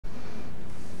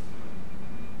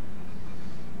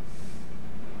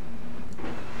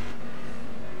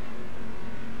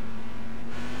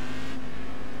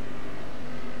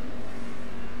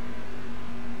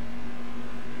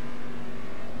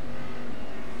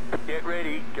Get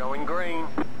ready, going green.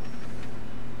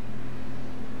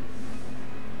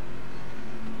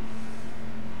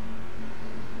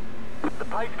 The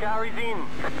pace car is in.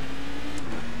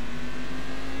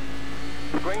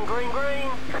 Green, green,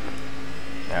 green.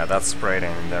 Yeah, that's sprayed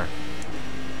in there.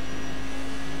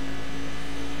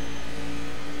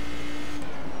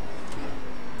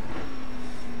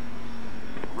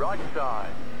 Right side.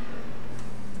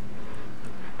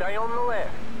 Stay on the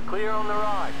left. Clear on the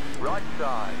right. Right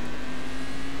side.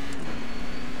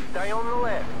 Stay on the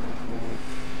left.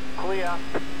 Clear.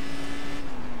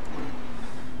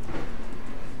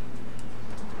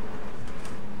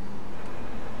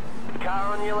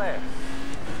 Car on your left.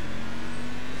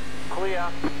 Clear.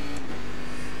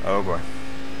 Oh boy.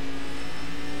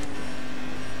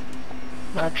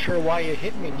 Not sure why you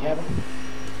hit me, Kevin.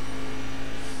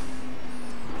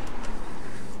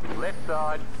 Left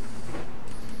side.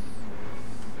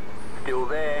 Still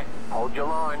there. Hold your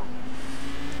line.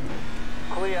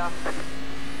 Clear.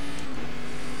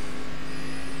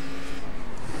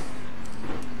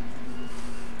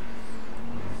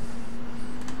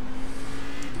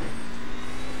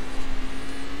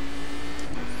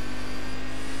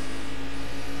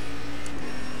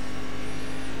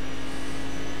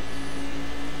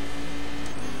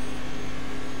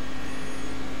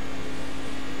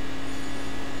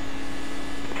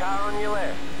 Car on your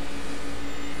left.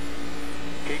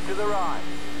 Keep to the right.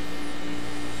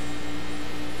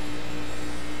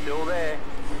 Still there.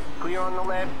 Clear on the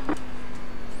left.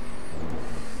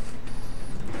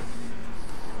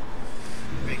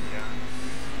 Big car.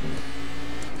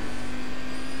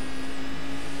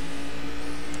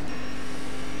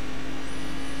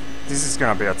 This is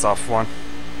gonna be a tough one.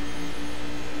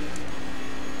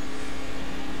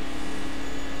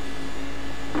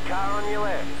 Car on your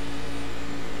left.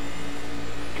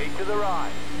 Keep to the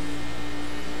right.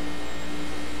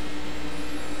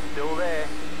 Still there.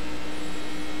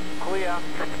 Clear.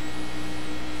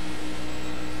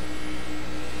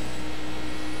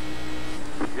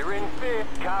 You're in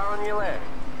fifth. Car on your left.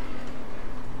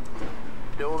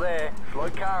 Still there. Slow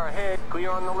car ahead.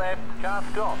 Clear on the left. Car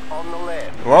stop on the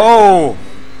left. Whoa!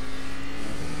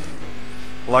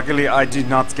 Luckily I did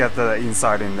not get the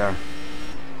inside in there.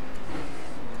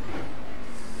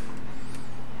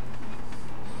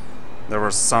 There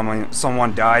was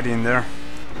someone died in there.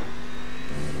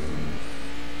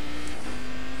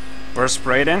 We're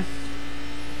sprayed in.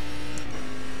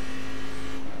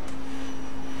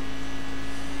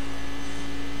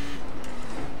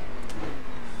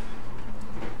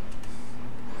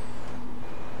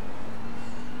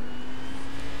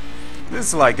 This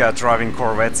is like driving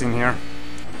Corvettes in here.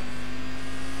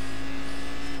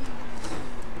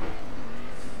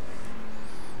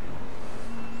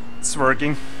 It's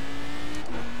working.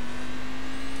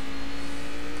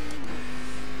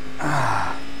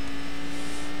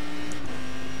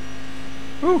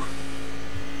 Whew.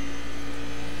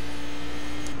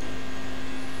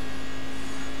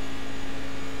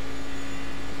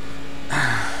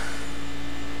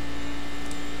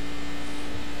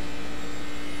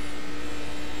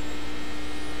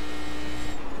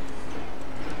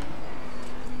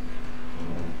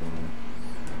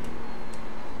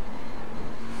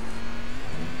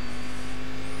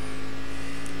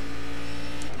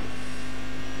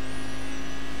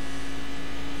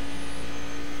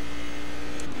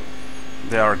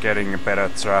 They are getting a better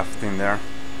draft in there.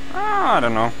 I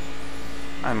don't know.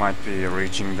 I might be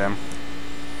reaching them.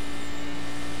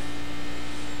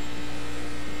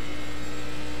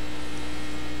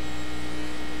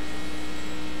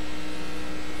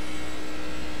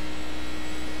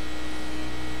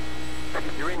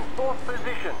 You're in fourth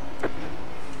position.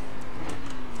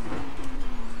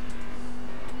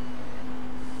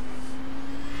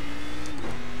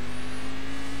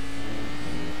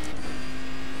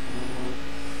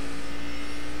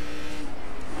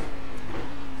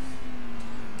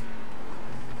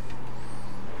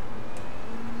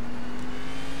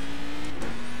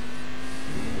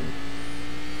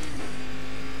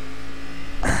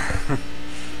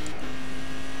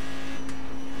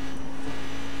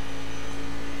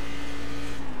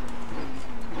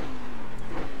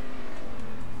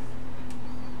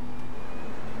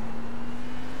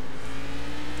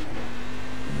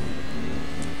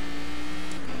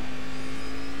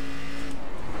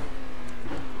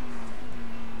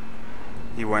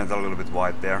 He went a little bit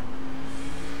wide there.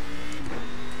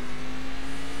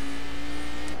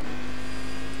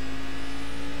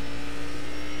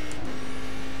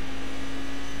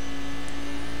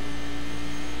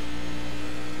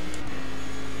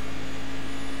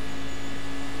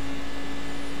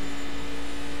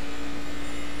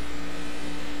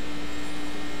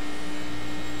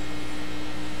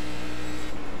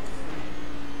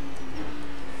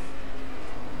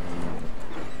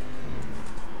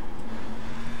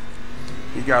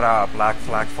 got a black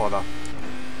flag for the...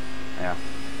 Yeah.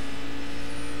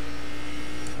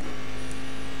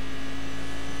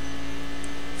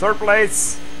 Third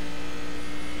place!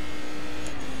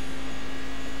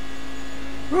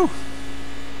 Woo!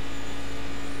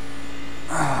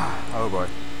 Oh boy.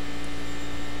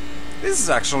 This is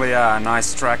actually a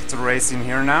nice track to race in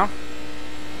here now.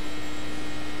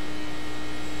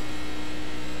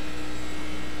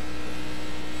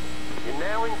 You're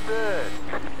now in third.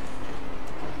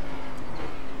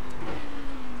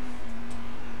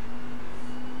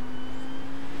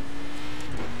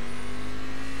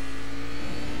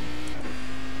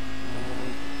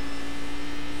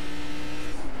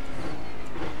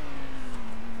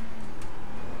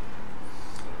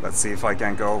 Let's see if I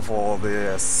can go for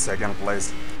the second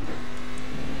place.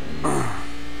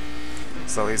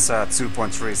 So he's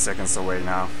 2.3 seconds away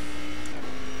now.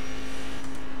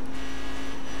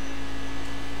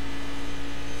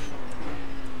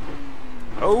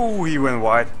 Oh, he went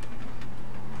wide.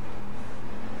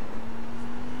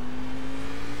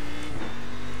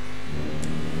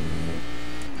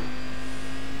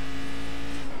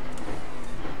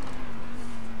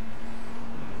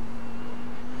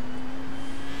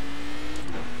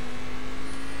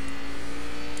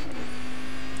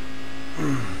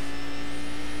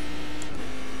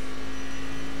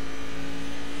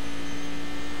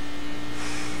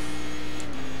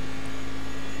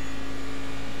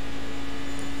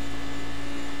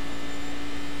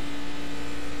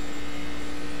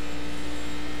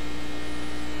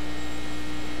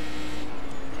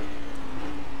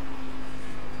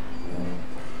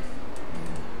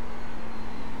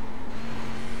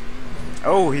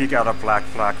 Oh, he got a black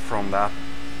flag from that.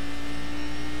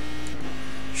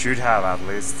 Should have at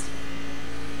least.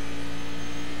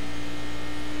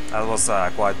 That was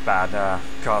quite bad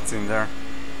cut in there.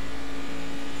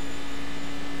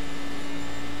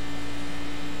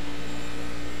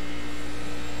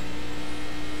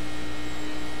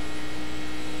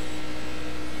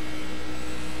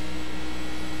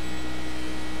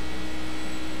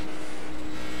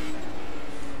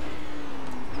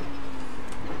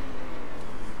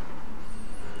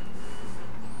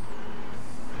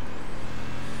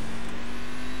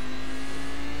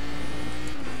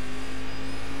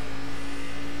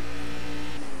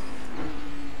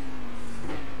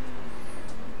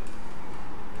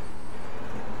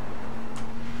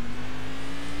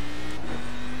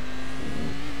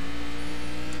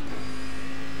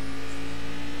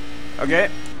 Okay,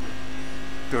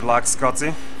 good luck,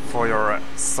 Scotty, for your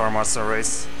Star Master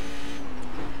race.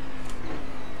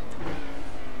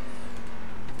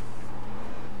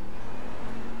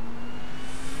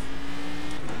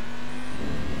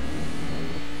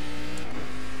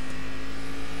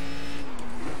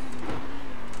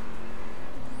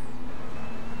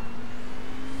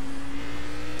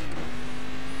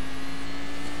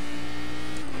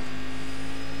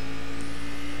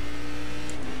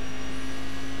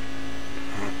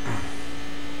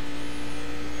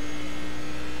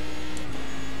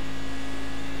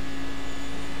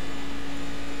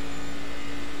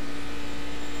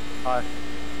 Hi.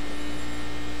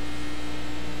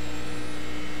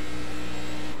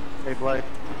 Hey, Blake.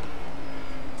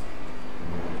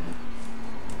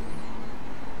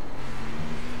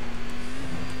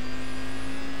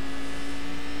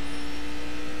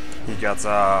 He got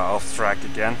off track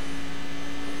again.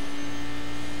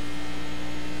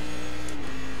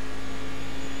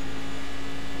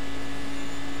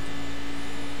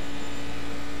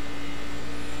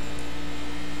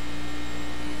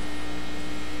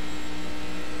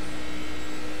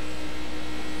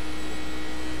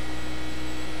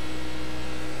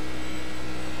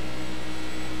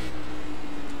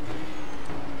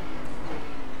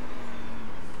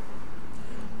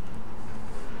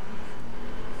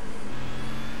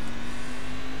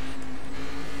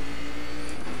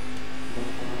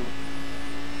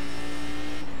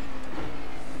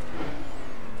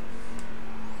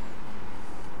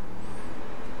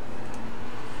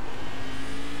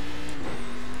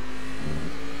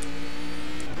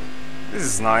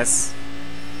 This is nice.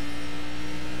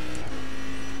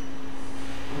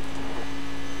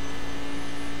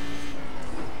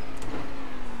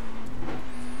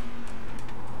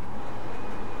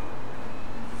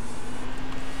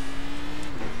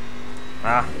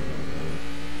 Ah.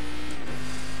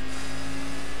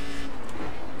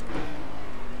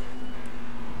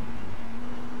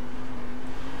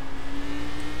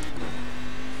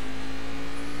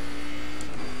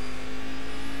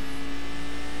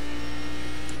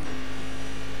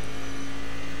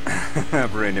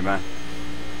 Brainy man.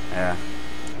 Yeah.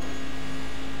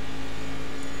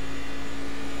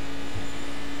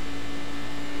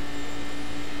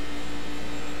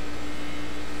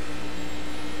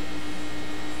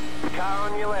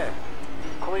 Car on your left.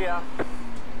 Clear.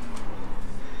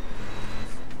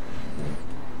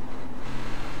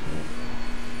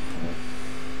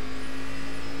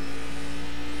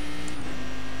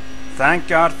 Thank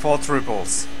God for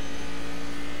triples.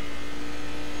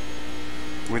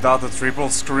 Without the triple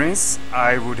screens,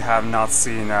 I would have not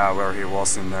seen where he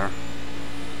was in there.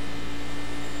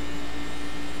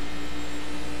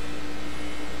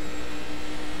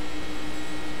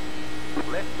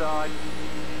 Left side.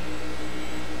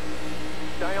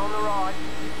 Stay on the right.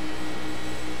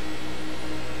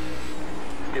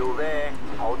 Still there.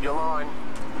 Hold your line.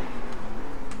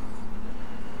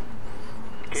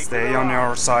 Keep Stay on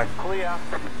your side. Clear.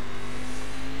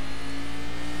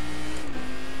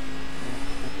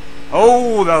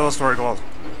 Oh, that was very close.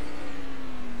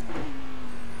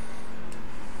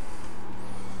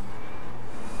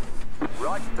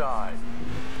 Right side.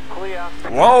 Clear.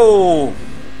 Whoa!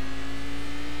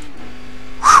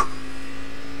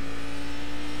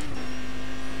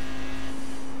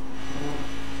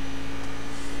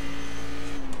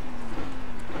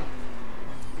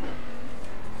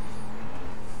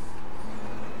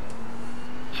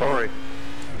 Sorry.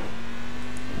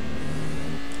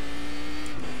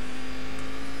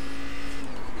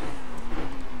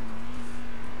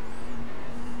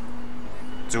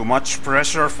 Too much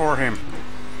pressure for him.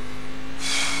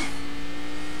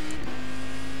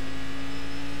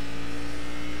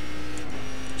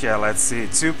 Okay, let's see.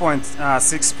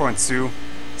 6.2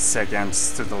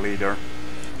 seconds to the leader.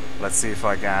 Let's see if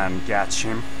I can catch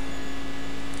him.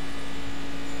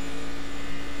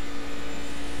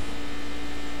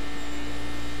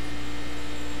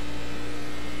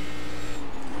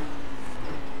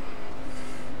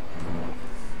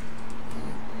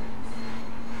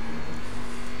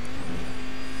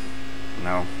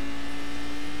 No.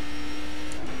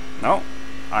 No,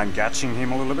 I'm catching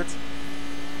him a little bit.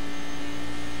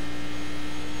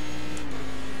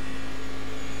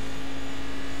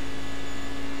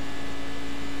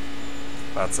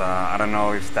 But I don't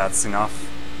know if that's enough.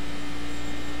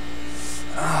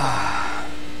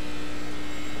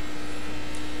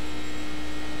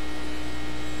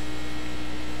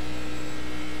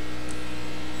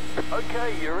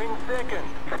 Okay, you're in second.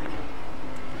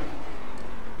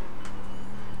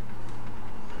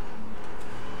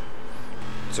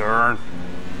 Turn.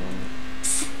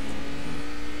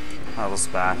 That was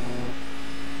bad.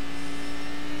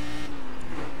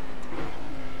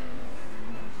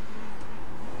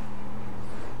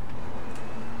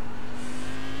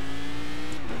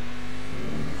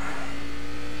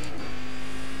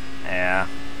 Yeah.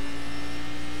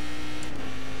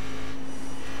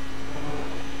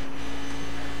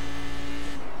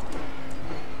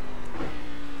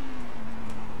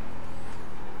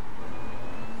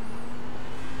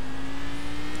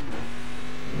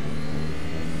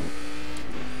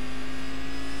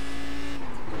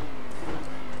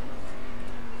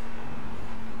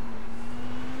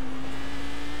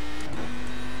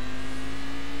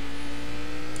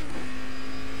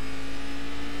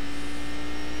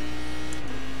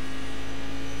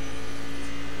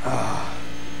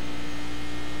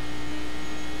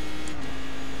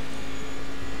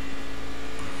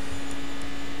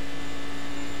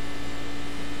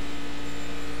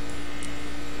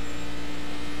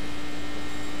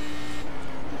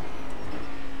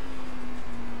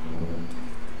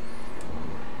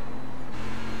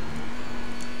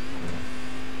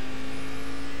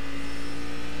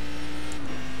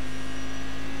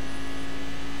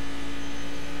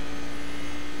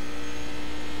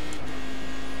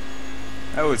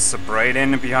 Oh, it's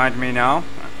Braden behind me now,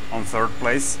 on third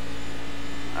place.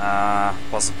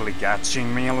 Possibly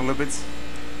catching me a little bit.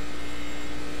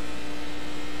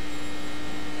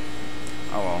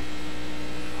 Oh well.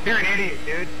 You're an idiot,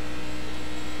 dude.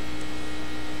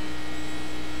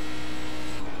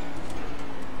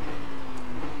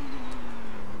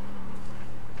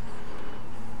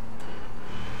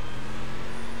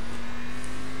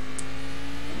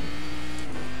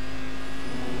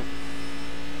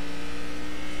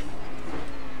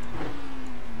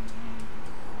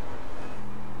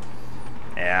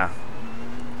 Yeah.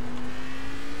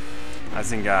 I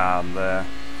think the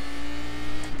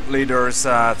leader is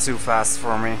too fast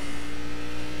for me.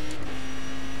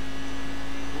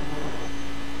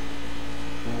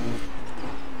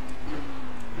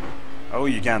 Oh,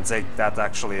 you can take that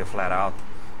actually flat out.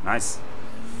 Nice.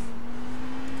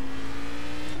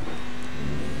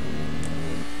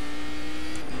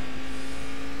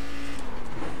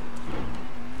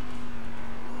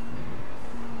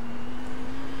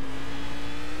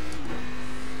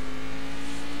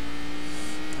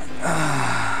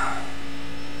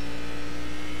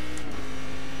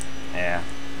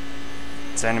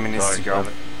 10 minutes Sorry, to go.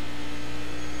 Kevin.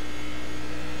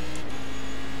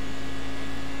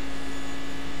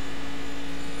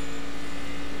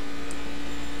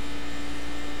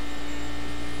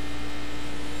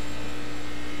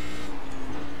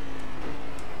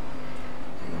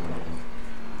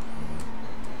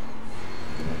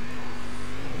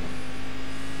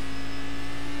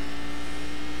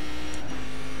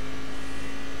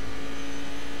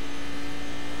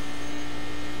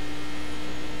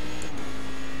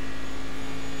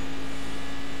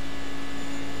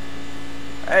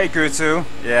 Hey Q2,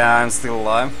 yeah, I'm still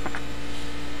alive.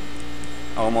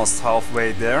 Almost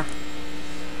halfway there.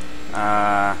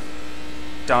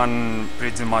 Done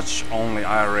pretty much only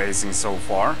iRacing so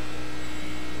far.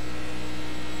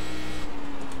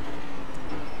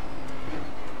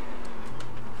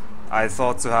 I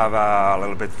thought to have a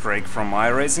little bit break from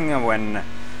iRacing when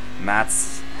Matt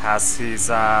has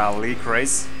his league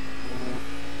race.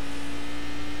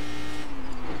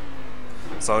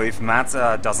 So if Matt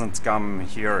doesn't come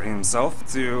here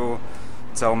himself to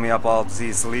tell me about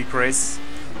this league race,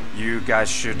 you guys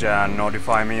should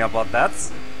notify me about that.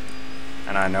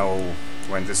 And I know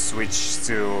when to switch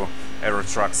to Euro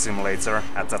Truck Simulator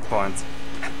at that point.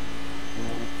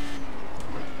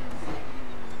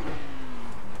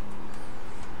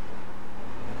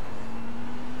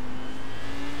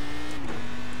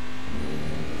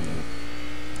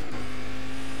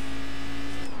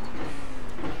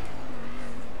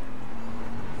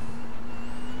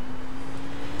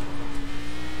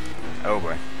 Oh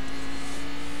boy.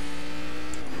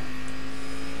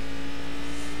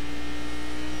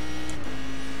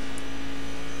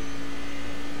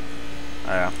 Oh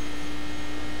yeah.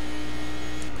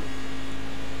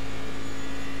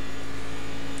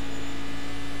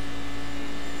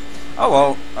 Oh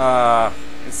well,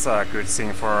 it's a good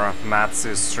thing for Matt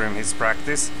to stream his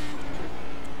practice.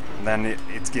 Then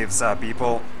it gives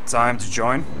people time to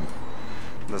join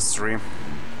the stream.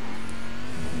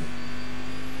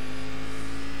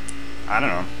 I don't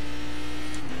know.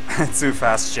 Too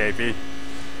fast, JP.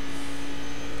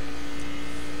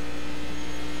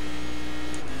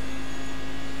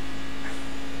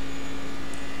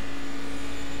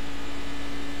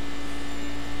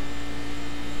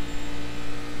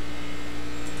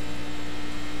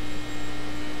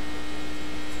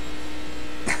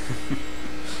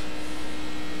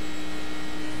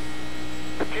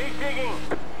 Keep digging.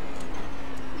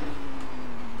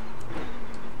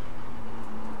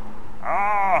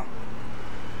 Ah,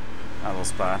 that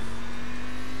was bad.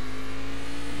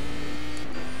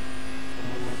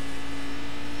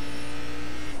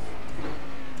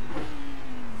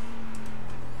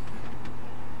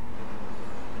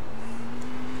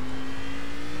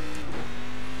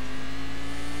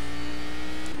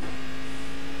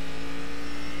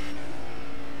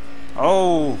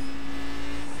 Oh.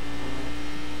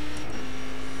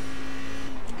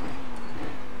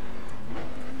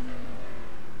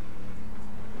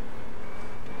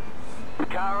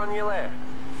 Car on your left.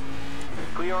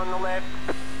 Clear on the left.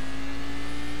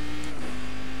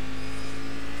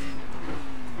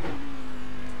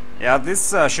 Yeah,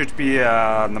 this should be the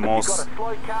You've got most a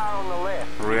slow car on the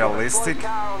left. realistic You've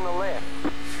got a slow car on the left.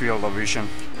 field of vision.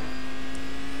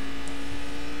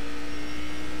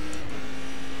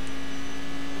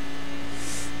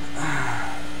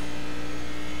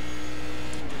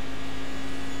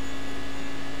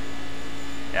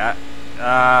 Yeah,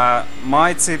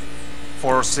 my tip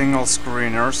for single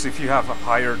screeners, if you have a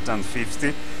higher than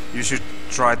 50, you should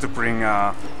try to bring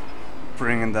the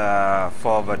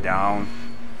forward down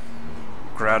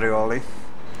gradually.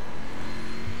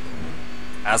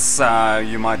 As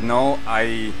you might know,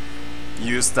 I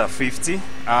used a 50.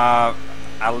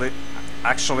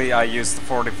 Actually, I used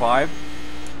 45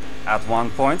 at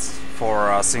one point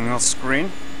for a single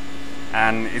screen,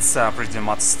 and it's pretty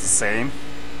much the same.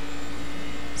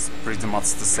 It's pretty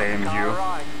much the same Car view.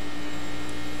 right.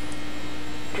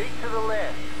 Keep to the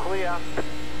left. Clear.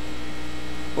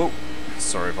 Oh,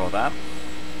 sorry about that.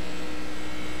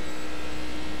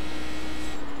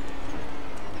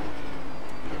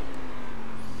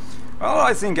 Well,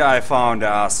 I think I found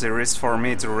a series for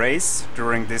me to race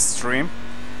during this stream.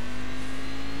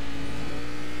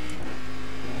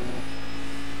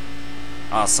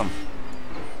 Awesome.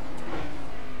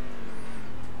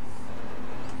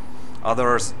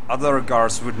 Other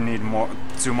cars would need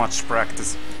too much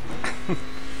practice.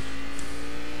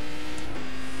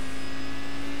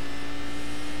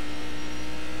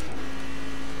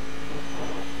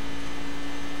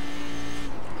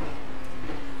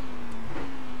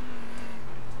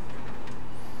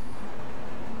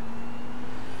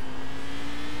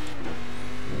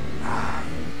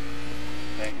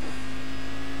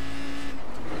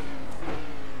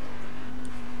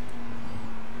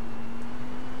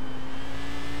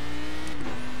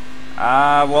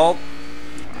 Well,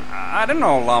 I don't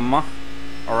know, Llama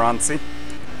or Auntie,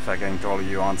 if I can call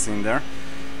you Auntie in there.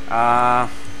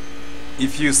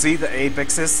 If you see the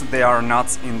apexes, they are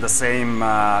not in the same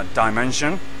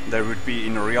dimension they would be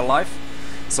in real life.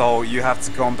 So you have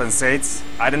to compensate.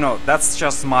 I don't know, that's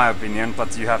just my opinion,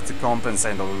 but you have to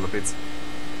compensate a little bit.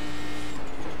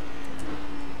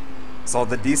 So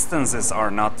the distances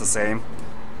are not the same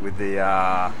with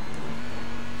the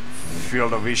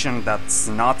field of vision. That's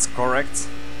not correct.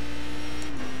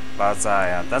 But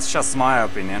yeah, that's just my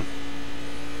opinion.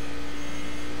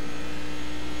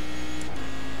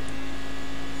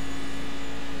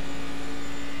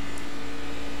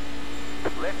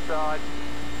 Left side.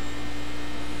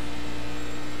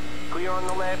 Clear on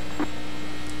the left.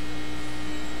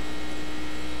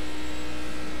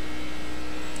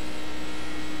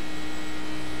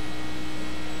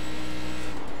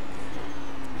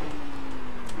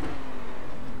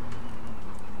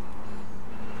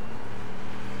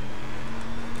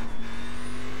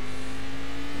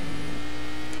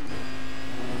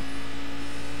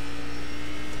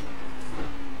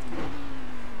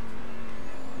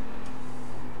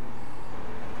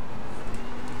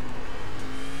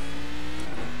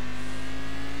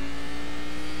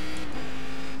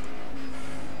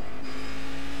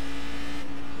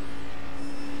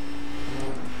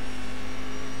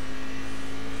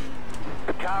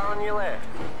 Car on your left.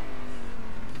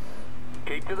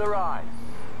 Keep to the right.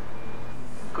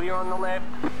 Clear on the left.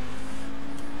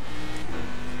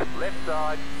 Left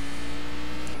side.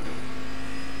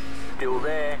 Still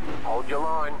there. Hold your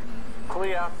line.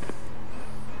 Clear.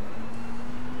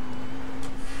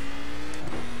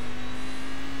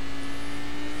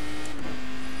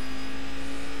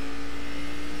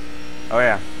 Oh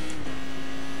yeah.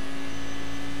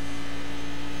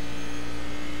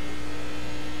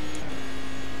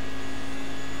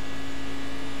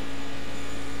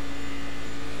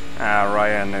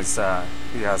 Ryan is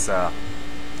he has a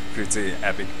pretty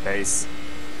epic pace.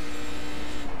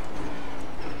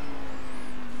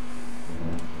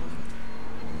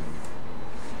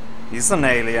 He's an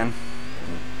alien.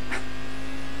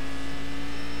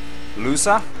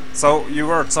 Lusa? So you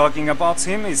were talking about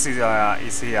him? Is he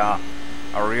a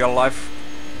real life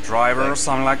driver or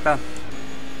something like that?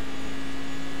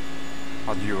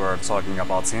 What you were talking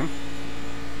about him?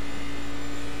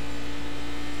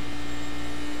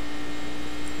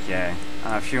 Yeah,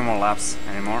 a few more laps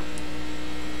anymore.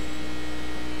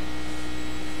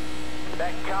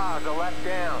 That car's a lap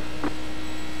down.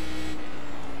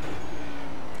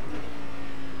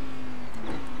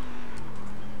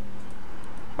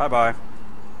 Bye bye.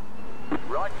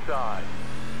 Right side.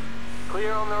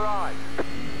 Clear on the right.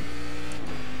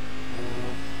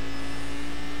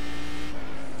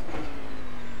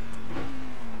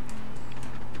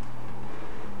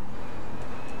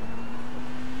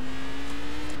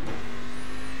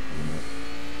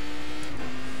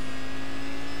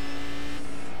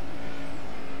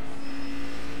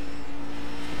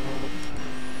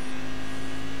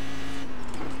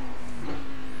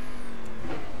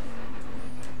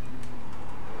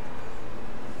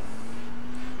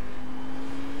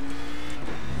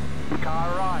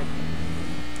 Car right.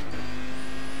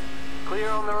 Clear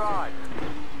on the right.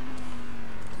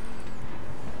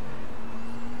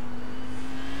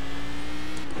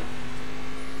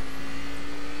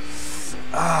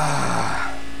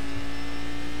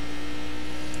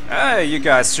 Hey, you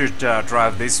guys should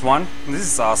drive this one. This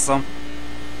is awesome.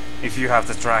 If you have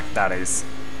the track, that is.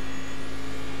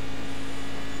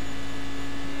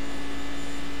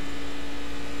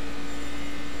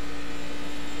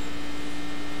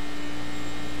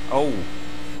 Oh.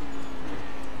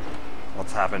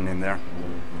 What's happened in there?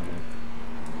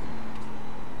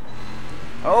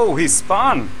 Oh, he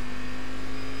spun!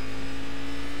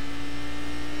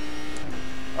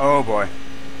 Oh boy.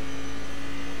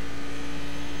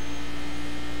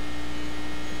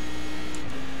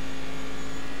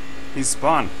 He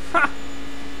spun. Ha!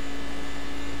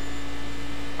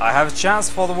 I have a chance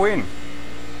for the win.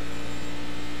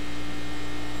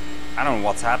 I don't know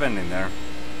what's happened in there.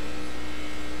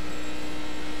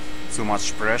 Too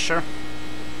much pressure.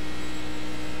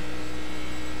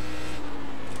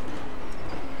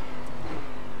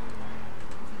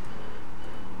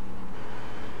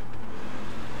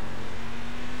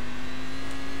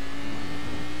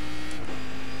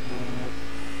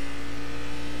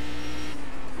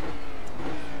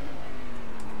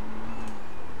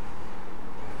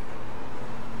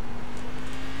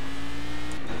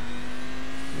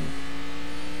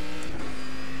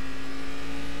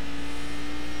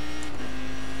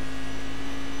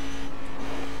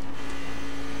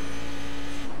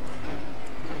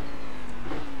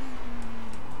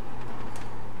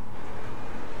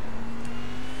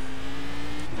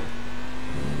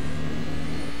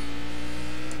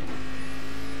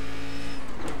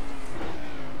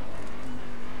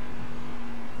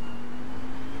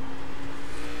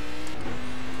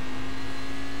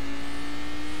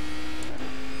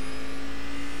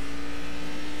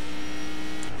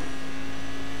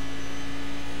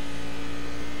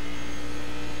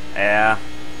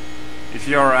 If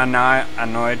you're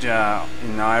annoyed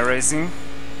in iRacing,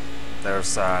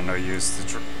 there's no use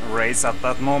to race at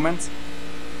that moment.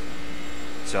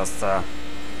 Just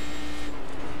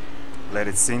let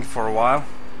it sink for a while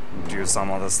and do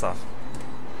some other stuff.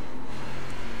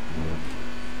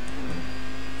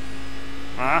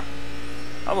 Ah,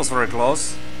 that was very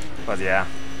close, but yeah.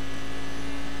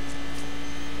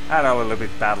 Had a little bit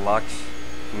bad luck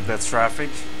with the traffic.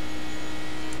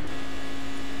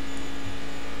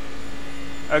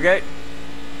 Okay,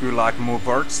 good luck,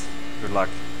 movers. Good luck.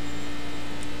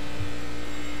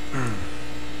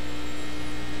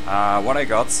 What I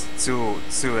got? Two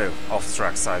off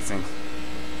tracks, I think.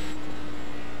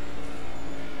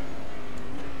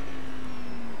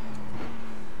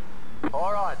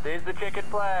 Alright, there's the checkered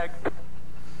flag.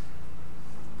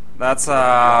 That's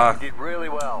You did really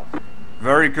well.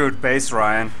 very good pace,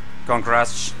 Ryan.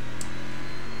 Congrats.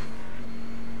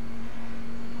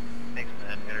 Thanks,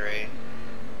 man. Good race.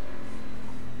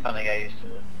 Finally got used to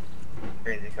this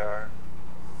crazy car.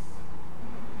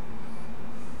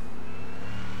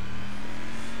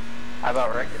 I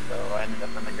about wrecked it though. I ended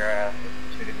up in the grass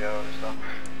with 2 to go or so.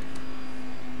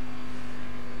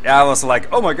 Yeah, I was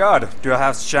like, oh my god, do I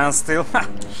have a chance still?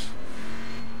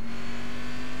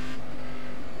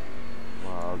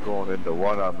 Well, going into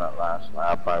one on that last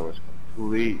lap, I was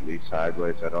completely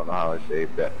sideways. I don't know how I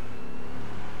saved it.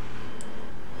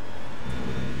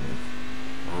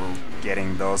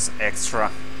 Getting those extra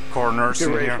corners Good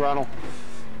in race, here. Ronald.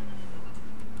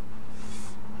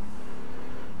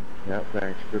 Yeah,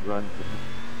 thanks. Good run.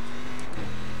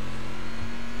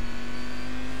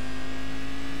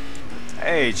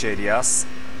 Hey JDS.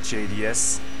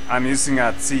 I'm using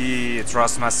a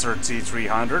Thrustmaster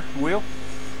T300 wheel,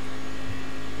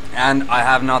 and I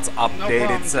have not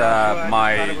updated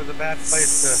my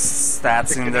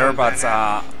stats in there, but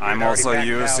I'm also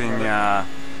using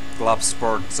Club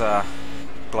Sport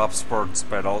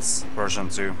pedals version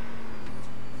 2.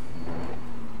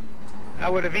 I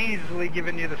would have easily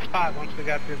given you the spot once we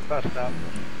got through the bus stop.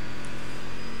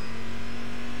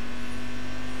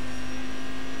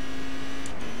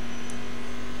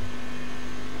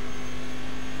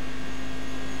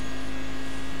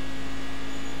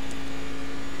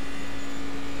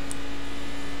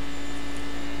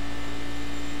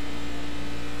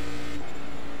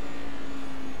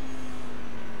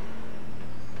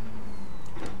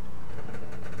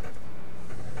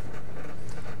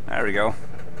 There we go.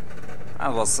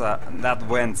 That was that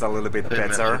went a little bit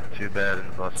better Too bad in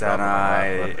the bus than stop. I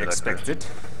expected.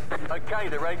 Okay,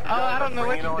 the race is Oh, I over. don't know what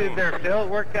Bring it you on did in. there, Phil. It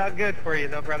worked out good for you,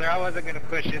 though, brother. I wasn't going to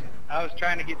push it. I was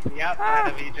trying to get to the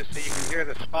outside of you just so you could hear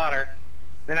the spotter.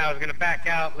 Then I was going to back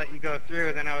out, let you go through,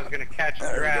 and then I was going to catch the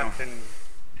There we draft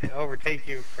and overtake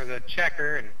you for the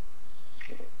checker. And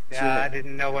yeah, I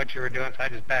didn't know what you were doing, so I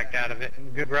just backed out of it.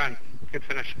 And good run. Good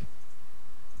finish.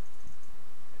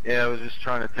 Yeah, I was just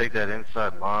trying to take that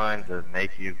inside line to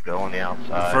make you go on the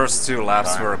outside. The first 2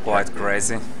 laps were quite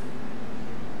crazy.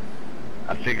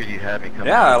 I figured you had me coming.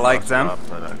 Yeah, I to the like bus them. stop,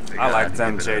 but figured I like had to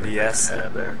them, give it everything JDS. I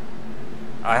had there.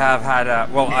 I have had I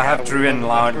have we driven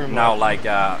went to the now room. like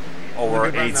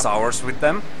over Good run, 8 though. hours with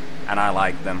them, and I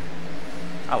like them.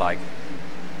 I like.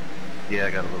 Yeah, I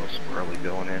got a little squirrely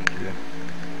going in too.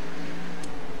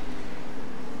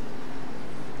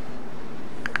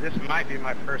 This might be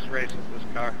my first race with this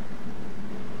car.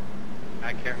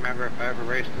 I can't remember if I ever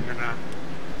raced it or not.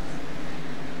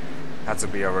 Had to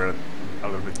be a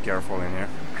little bit careful in here.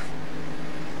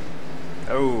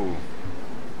 Oh.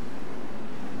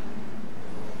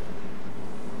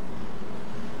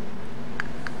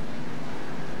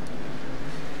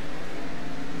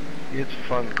 It's a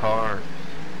fun car.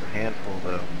 It's a handful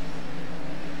though.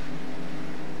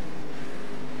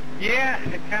 Yeah,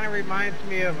 it kind of reminds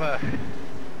me of a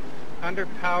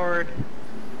underpowered,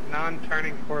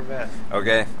 non-turning Corvette.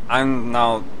 Okay, I'm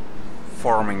now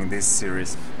forming this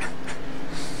series.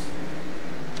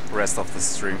 Rest of the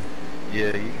stream.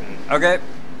 Yeah, you can. Okay.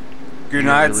 Good you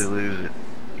night, can really lose it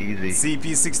easy.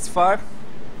 CP65.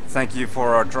 Thank you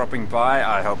for dropping by.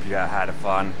 I hope you had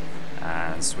fun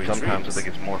and sweet Sometimes dreams. I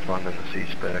think it's more fun than the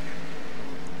C-Spec.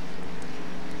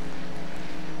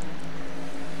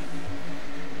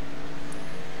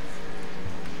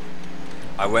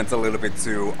 I went a little bit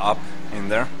too up in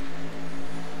there.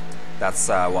 That's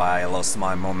why I lost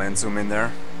my momentum in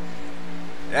there.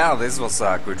 Yeah, this was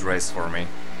a good race for me.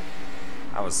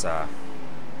 I was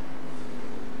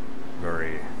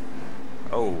very...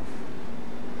 Oh.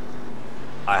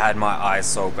 I had my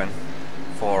eyes open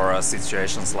for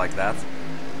situations like that.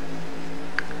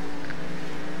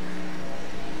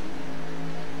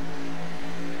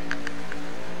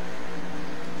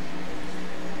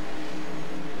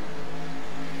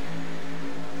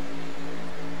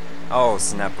 Oh,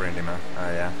 snap ready, man.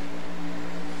 Oh, yeah.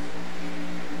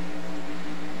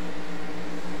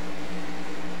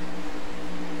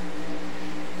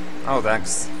 Oh,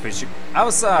 thanks, Fishy. I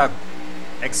was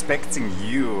expecting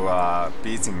you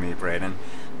beating me, Brayden.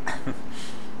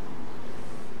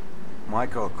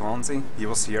 Michael Conti, he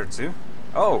was here too.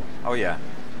 Oh yeah.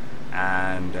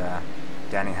 And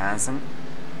Danny Hansen.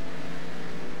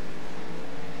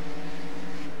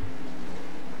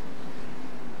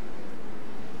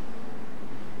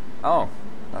 Oh,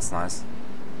 that's nice.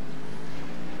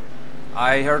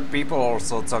 I heard people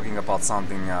also talking about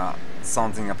something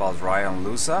about Ryan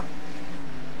Lusa.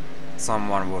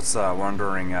 Someone was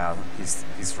wondering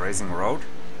his racing road.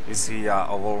 Is he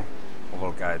oval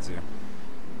guy too?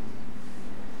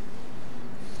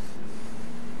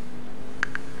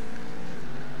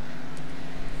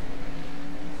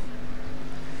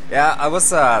 Yeah, I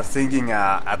was thinking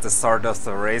at the start of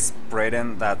the race,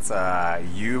 Brayden, that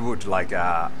you would like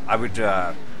I would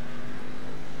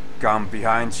come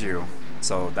behind you,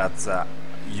 so that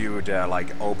you would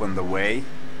like open the way.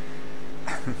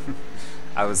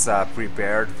 I was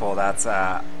prepared for that.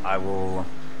 I will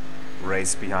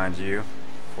race behind you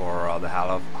for the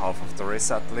half of the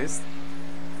race at least.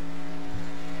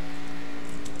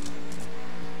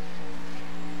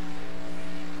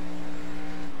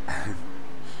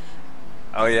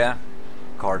 Oh yeah,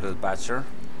 Carter Batcher.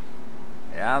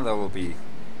 Yeah, that will be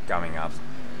coming up.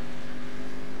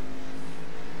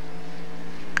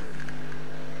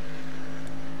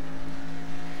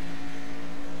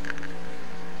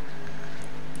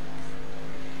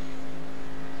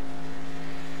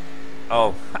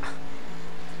 Oh,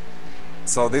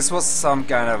 so this was some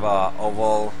kind of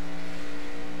oval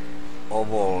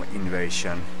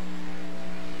invasion.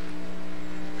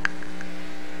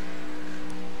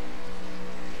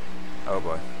 Oh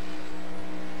boy.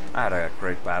 I had a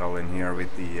great battle in here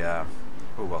with the,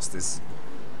 who was this?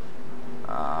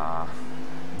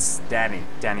 It's Danny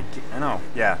Kane.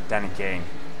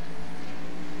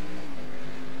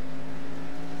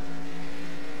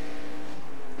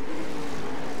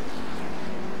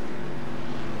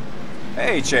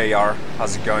 Hey JR,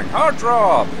 how's it going? Hard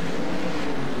drop!